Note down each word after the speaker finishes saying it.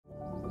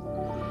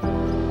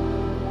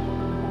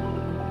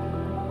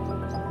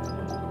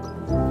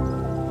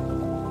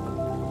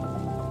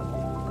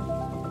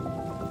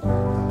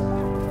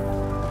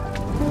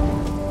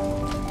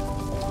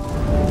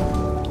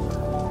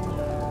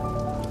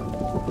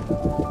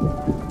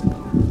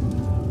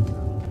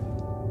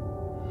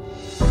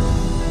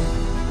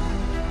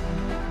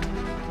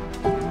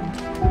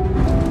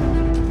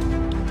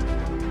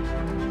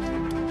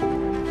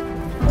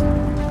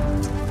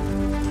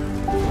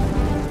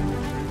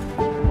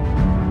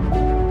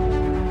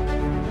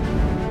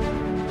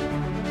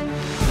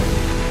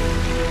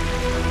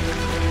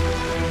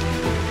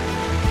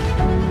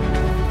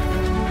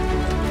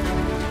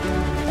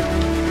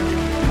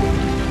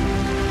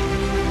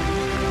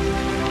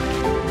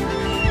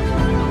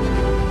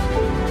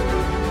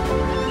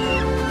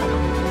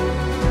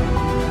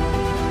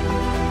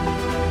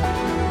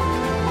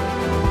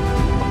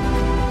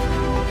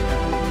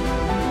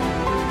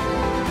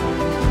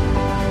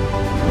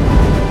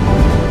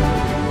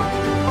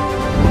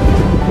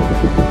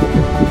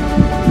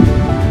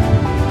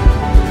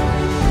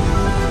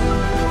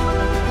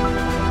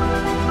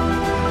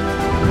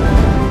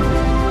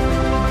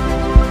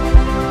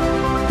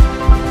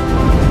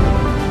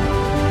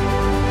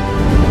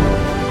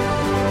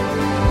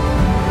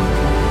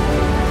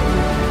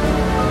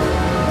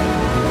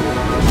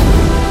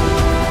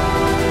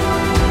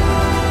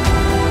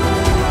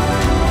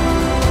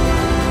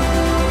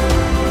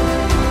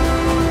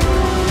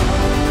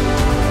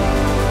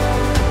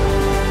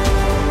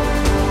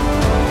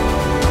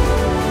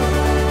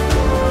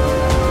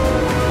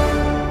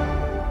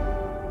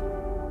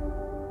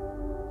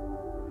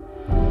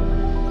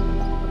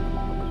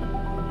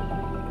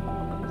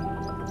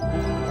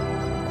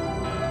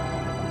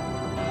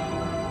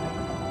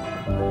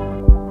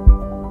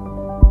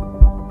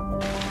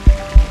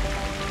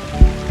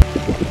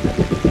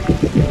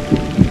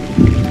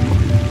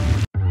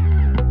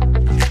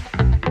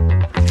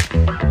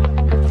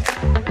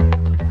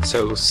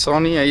So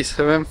Sony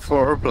a7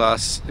 IV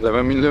plus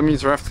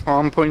 11mm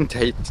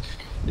f1.8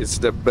 is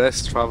the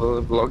best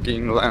travel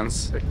vlogging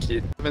lens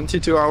kit.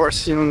 72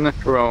 hours in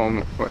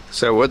Rome,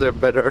 so what a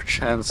better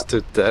chance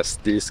to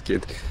test this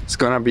kit. It's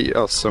gonna be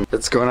awesome,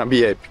 it's gonna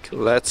be epic,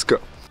 let's go!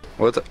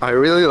 What I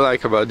really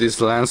like about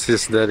this lens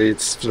is that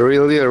it's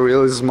really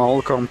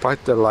small,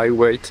 compact,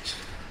 lightweight,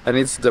 and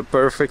it's the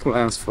perfect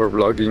lens for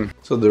vlogging.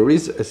 So there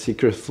is a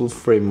secret full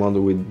frame mode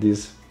with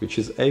this, which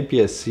is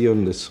APS-C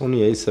on the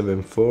Sony a7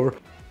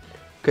 IV.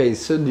 Okay,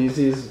 so this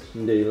is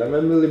the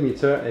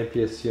 11mm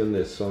APS-C on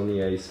the Sony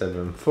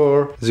a7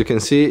 IV. As you can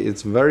see,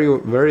 it's very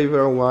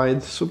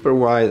wide, super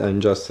wide,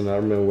 and just an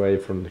arm away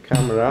from the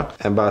camera.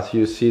 But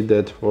you see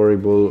that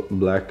horrible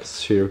black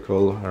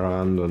circle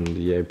around on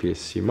the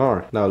APS-C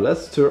mark. Now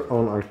let's turn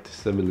on active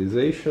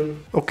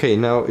stabilization. Okay,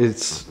 now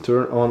it's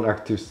turn on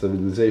active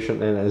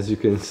stabilization, and as you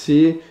can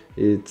see,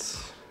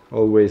 it's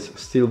always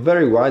still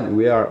very wide.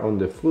 We are on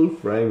the full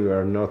frame, we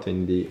are not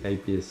in the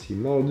APS-C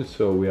mode,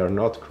 so we are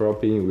not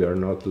cropping, we are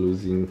not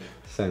losing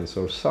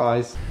sensor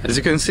size. As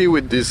you can see,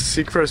 with this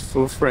secret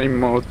full frame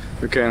mode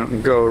we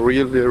can go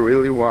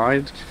really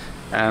wide,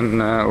 and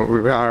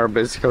we are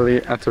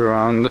basically at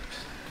around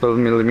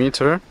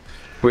 12mm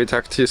with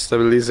active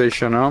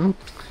stabilization on.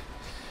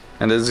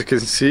 And as you can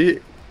see,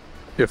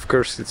 of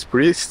course it's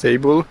pretty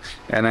stable,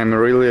 and I'm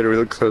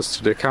really close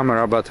to the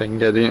camera, but I'm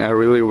getting a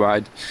really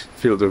wide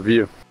field of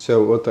view.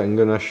 So what I'm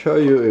gonna show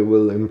you, it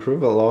will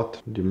improve a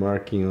lot the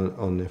marking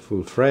on the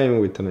full frame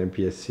with an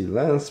APS-C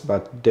lens,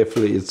 but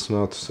definitely it's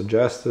not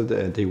suggested,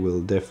 and it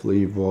will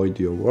definitely void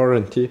your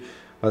warranty.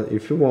 But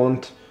if you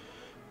want,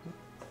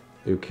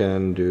 you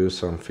can do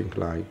something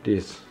like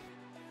this.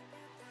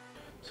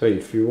 So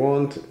if you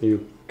want,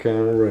 you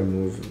can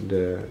remove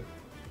the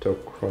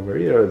top cover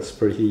here. It's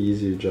pretty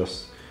easy,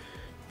 just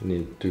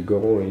need to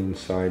go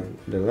inside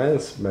the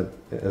lens, but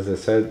as I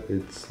said,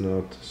 it's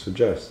not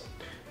suggested.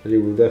 But it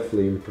will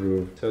definitely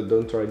improve, so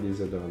don't try this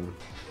at home.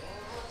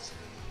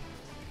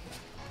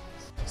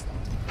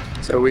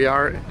 So we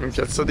are in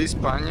Piazza di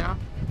Spagna,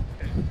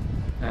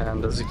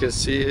 and as you can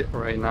see,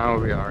 right now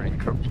we are in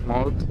crop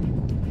mode.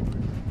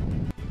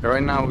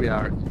 Right now we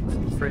are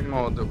in frame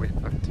mode with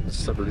active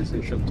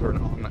stabilization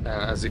turned on, and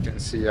as you can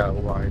see how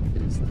wide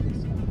is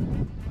this.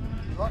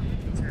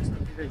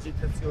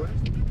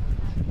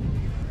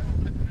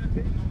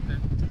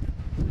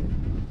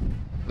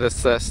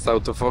 Let's test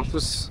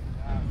autofocus.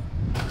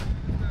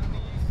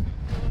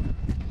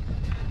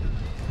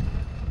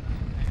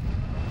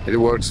 It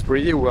works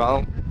pretty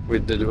well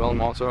with the dual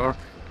motor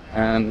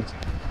and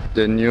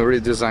the new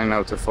redesigned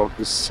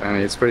autofocus, and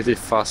it's pretty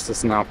fast and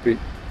snappy.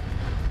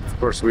 Of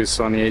course with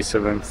Sony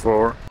a7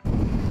 IV.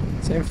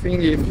 Same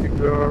thing if you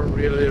go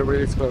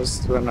really close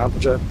to an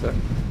object.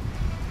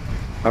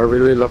 I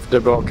really love the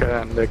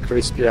bokeh and the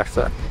crispy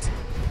effect.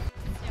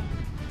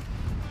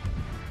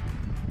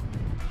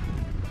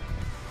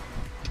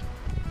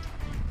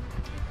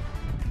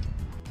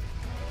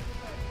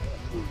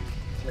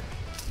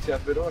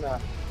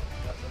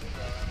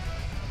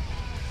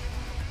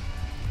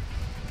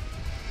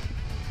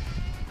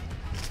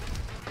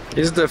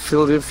 Is the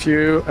field of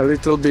view a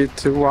little bit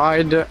too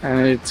wide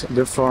and it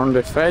deformed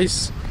the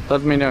face?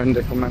 Let me know in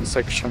the comment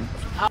section.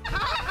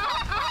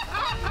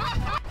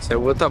 So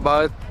what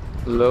about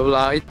low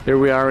light? Here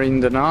we are in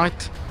the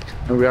night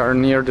and we are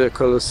near the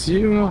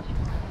Colosseum,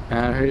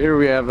 Here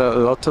we have a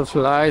lot of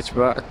light,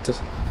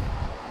 but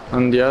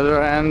on the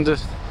other hand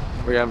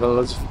we have a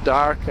lot of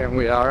dark, and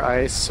we are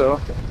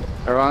ISO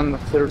around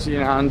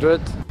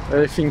 1300.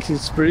 I think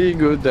it's pretty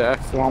good. The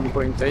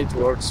f1.8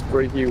 works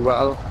pretty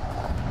well.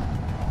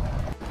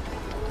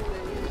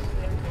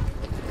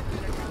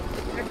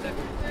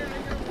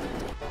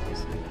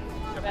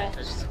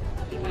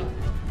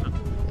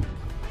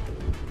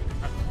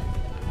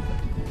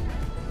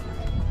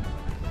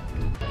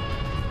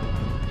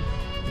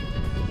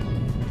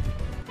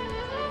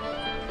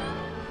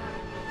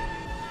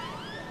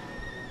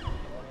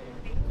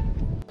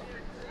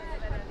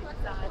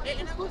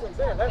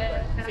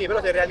 Sì,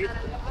 però se realizza,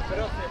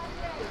 però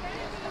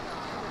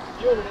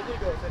se io ve ne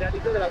dico, se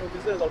realizzate la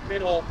conclusione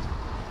almeno,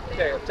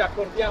 cioè, ci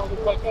accordiamo su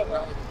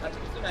qualcosa, la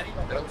soluzione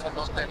arriva, però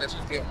non sta nel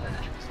sistema.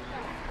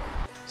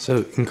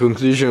 So in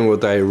conclusion,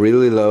 what I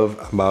really love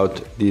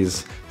about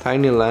this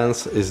tiny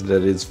lens is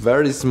that it's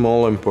very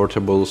small and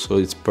portable, so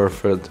it's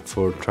perfect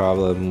for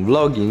travel and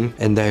vlogging.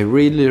 And I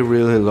really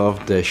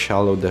love the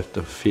shallow depth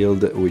of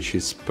field, which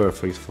is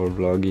perfect for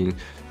vlogging,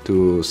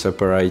 to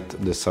separate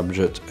the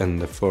subject and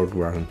the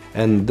foreground.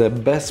 And the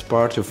best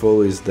part of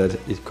all is that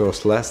it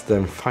costs less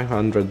than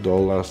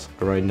 $500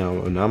 right now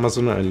on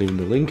Amazon. I leave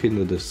the link in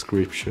the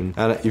description.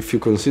 And if you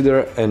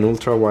consider an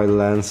ultra wide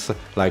lens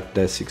like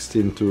the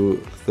 16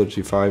 to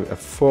 35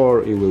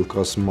 f4, it will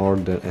cost more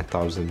than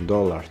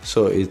 $1,000.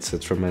 So it's a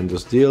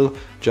tremendous deal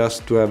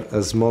just to have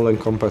a small and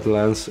compact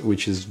lens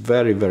which is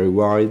very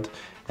wide,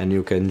 and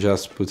you can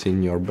just put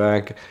in your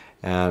bag.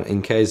 And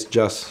in case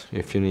just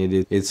if you need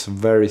it, it's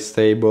very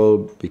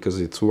stable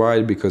because it's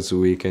wide, because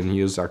we can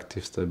use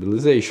active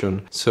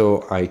stabilization.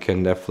 So I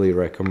can definitely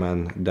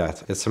recommend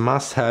that. It's a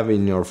must-have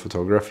in your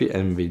photography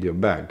and video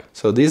bag.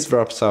 So this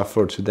wraps up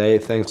for today.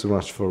 Thanks so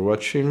much for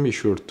watching. Be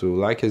sure to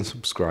like and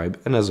subscribe,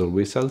 and as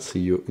always I'll see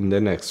you in the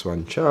next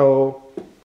one. Ciao!